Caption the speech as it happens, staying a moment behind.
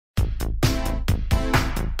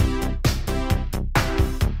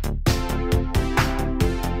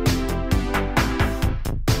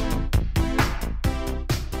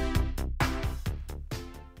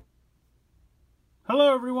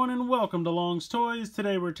Hello everyone and welcome to Long's Toys.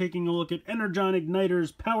 Today we're taking a look at Energon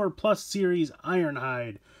Ignitors Power Plus Series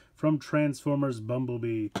Ironhide from Transformers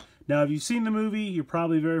Bumblebee. Now if you've seen the movie, you're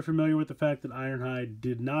probably very familiar with the fact that Ironhide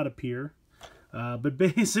did not appear. But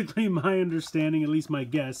basically my understanding, at least my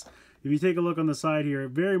guess, if you take a look on the side here, it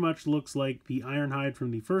very much looks like the Ironhide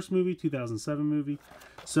from the first movie, 2007 movie.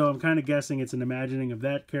 So I'm kind of guessing it's an imagining of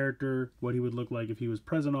that character, what he would look like if he was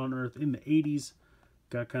present on Earth in the 80s.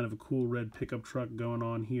 Got kind of a cool red pickup truck going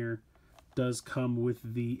on here. Does come with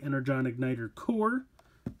the Energon Igniter core,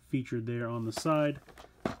 featured there on the side.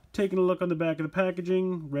 Taking a look on the back of the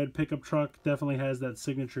packaging, red pickup truck definitely has that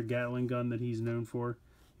signature Gatling gun that he's known for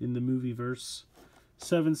in the movie-verse.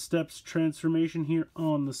 7 steps transformation here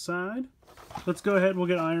on the side. Let's go ahead, we'll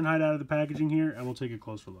get Ironhide out of the packaging here, and we'll take a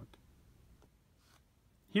closer look.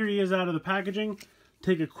 Here he is out of the packaging.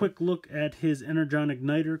 Take a quick look at his Energon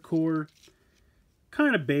Igniter core.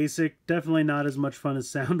 Kind of basic, definitely not as much fun as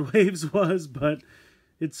Soundwaves was, but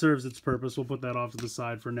it serves its purpose. We'll put that off to the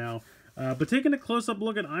side for now. But taking a close-up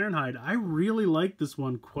look at Ironhide, I really like this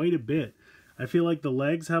one quite a bit. I feel like the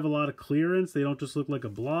legs have a lot of clearance. They don't just look like a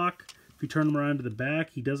block. If you turn them around to the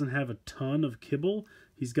back, he doesn't have a ton of kibble.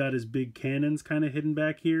 He's got his big cannons kind of hidden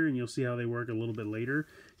back here, and you'll see how they work a little bit later.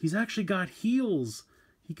 He's actually got heels.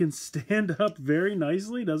 He can stand up very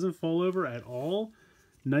nicely, doesn't fall over at all.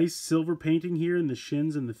 Nice silver painting here in the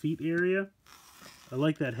shins and the feet area. I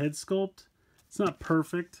like that head sculpt. It's not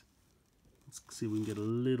perfect. Let's see if we can get a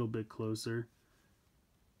little bit closer.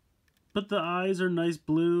 But the eyes are nice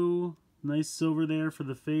blue. Nice silver there for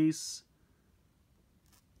the face.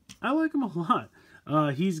 I like him a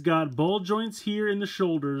lot. He's got ball joints here in the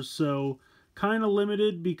shoulders, so kind of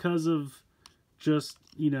limited because of just,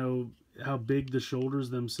 you know, how big the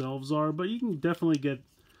shoulders themselves are. But you can definitely get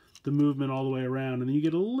the movement all the way around, and then you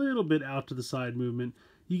get a little bit out to the side movement.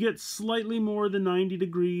 You get slightly more than 90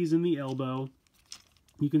 degrees in the elbow.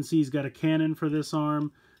 You can see he's got a cannon for this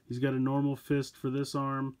arm. He's got a normal fist for this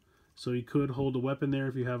arm, so he could hold a weapon there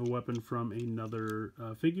if you have a weapon from another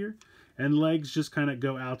figure. And legs just kind of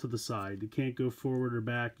go out to the side. You can't go forward or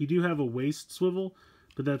back. You do have a waist swivel,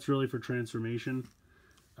 but that's really for transformation.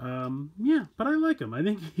 Yeah, but I like him. I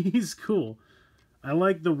think he's cool. I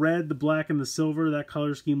like the red, the black, and the silver. That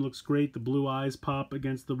color scheme looks great. The blue eyes pop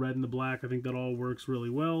against the red and the black. I think that all works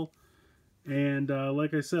really well. And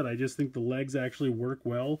like I said, I just think the legs actually work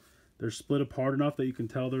well. They're split apart enough that you can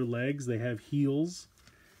tell they're legs. They have heels.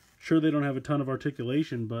 Sure, they don't have a ton of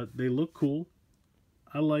articulation, but they look cool.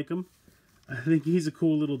 I like them. I think he's a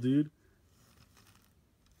cool little dude.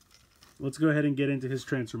 Let's go ahead and get into his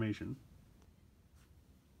transformation.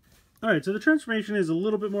 Alright, so the transformation is a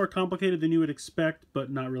little bit more complicated than you would expect, but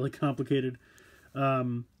not really complicated. You're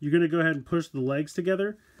going to go ahead and push the legs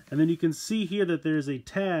together, and then you can see here that there's a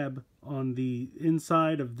tab on the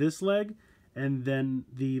inside of this leg, and then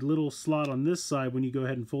the little slot on this side, when you go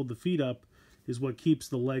ahead and fold the feet up, is what keeps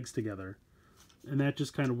the legs together. And that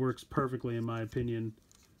just kind of works perfectly, in my opinion.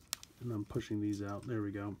 And I'm pushing these out. There we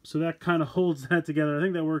go. So that kind of holds that together. I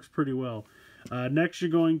think that works pretty well. Next, you're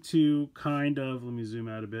going to kind of, let me zoom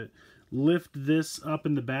out a bit, lift this up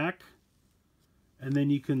in the back, and then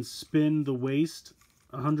you can spin the waist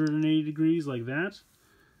 180 degrees like that.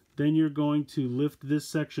 Then you're going to lift this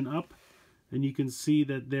section up, and you can see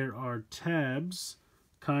that there are tabs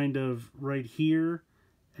kind of right here,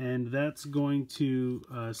 and that's going to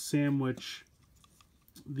sandwich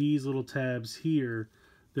these little tabs here.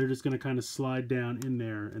 They're just going to kind of slide down in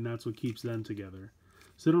there, and that's what keeps them together.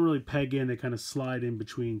 So they don't really peg in, they kind of slide in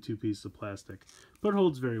between two pieces of plastic. But it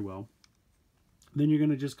holds very well. Then you're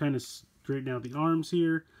going to just kind of straighten out the arms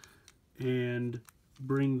here and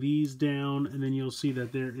bring these down, and then you'll see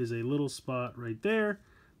that there is a little spot right there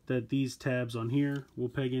that these tabs on here will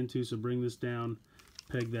peg into. So bring this down,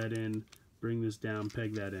 peg that in, bring this down,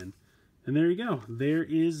 peg that in. And there you go. There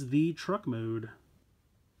is the truck mode.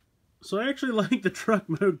 So I actually like the truck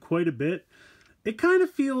mode quite a bit. It kind of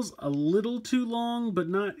feels a little too long, but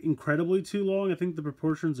not incredibly too long. I think the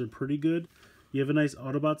proportions are pretty good. You have a nice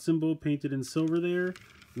Autobot symbol painted in silver there.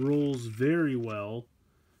 Rolls very well.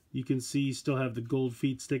 You can see you still have the gold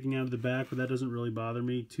feet sticking out of the back, but that doesn't really bother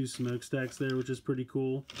me. 2 smokestacks there, which is pretty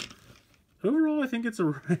cool. Overall, I think it's a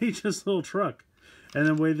righteous little truck. And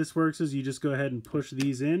then the way this works is you just go ahead and push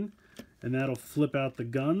these in, and that'll flip out the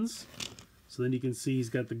guns. So then you can see he's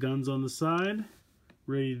got the guns on the side,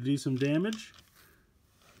 ready to do some damage.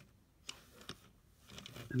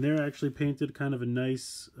 And they're actually painted kind of a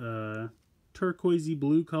nice turquoisey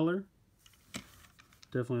blue color.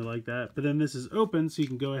 Definitely like that. But then this is open, so you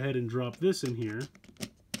can go ahead and drop this in here.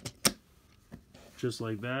 Just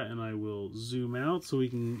like that. And I will zoom out so we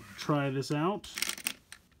can try this out.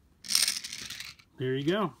 there you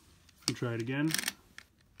go. We'll try it again.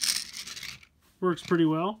 Works pretty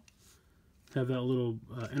well. Have that little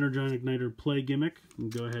Energon Igniter play gimmick.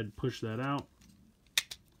 And go ahead and push that out.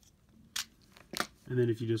 And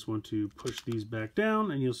then if you just want to push these back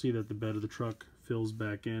down, and you'll see that the bed of the truck fills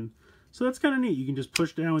back in. So that's kind of neat. You can just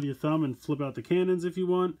push down with your thumb and flip out the cannons if you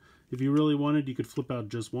want. If you really wanted, you could flip out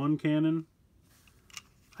just one cannon.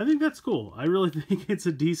 I think that's cool. I really think it's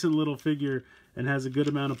a decent little figure and has a good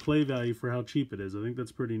amount of play value for how cheap it is. I think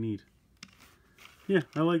that's pretty neat. Yeah,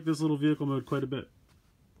 I like this little vehicle mode quite a bit.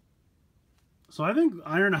 So I think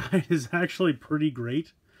Ironhide is actually pretty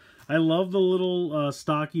great. I love the little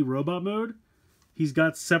stocky robot mode. He's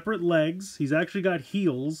got separate legs. He's actually got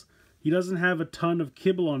heels. He doesn't have a ton of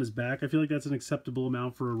kibble on his back. I feel like that's an acceptable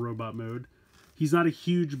amount for a robot mode. He's not a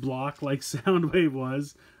huge block like Soundwave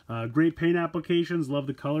was. Great paint applications. Love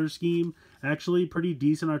the color scheme. Actually, pretty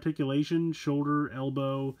decent articulation. Shoulder,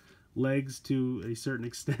 elbow, legs to a certain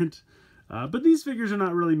extent. But these figures are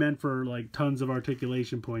not really meant for like tons of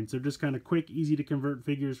articulation points. They're just kind of quick, easy to convert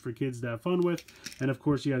figures for kids to have fun with. And of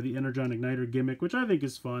course you have the Energon Igniter gimmick, which I think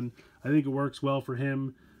is fun. I think it works well for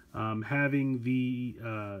him. Having the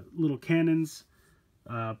little cannons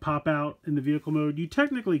pop out in the vehicle mode. You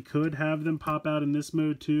technically could have them pop out in this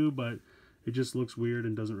mode too, but it just looks weird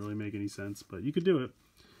and doesn't really make any sense. But you could do it.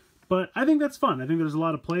 But I think that's fun. I think there's a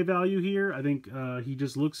lot of play value here. I think he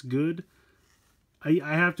just looks good. I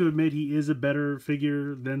have to admit he is a better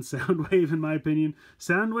figure than Soundwave in my opinion.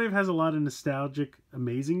 Soundwave has a lot of nostalgic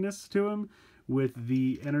amazingness to him with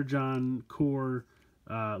the Energon core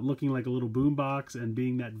looking like a little boombox and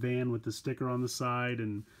being that van with the sticker on the side,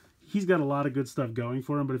 and he's got a lot of good stuff going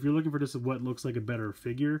for him. But if you're looking for just what looks like a better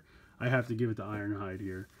figure, I have to give it to Ironhide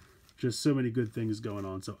here. Just so many good things going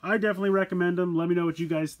on. So I definitely recommend him. Let me know what you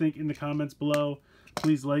guys think in the comments below.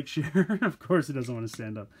 Please like, share. Of course it doesn't want to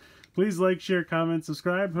stand up. Please like, share, comment,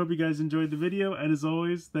 subscribe. Hope you guys enjoyed the video. And as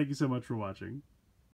always, thank you so much for watching.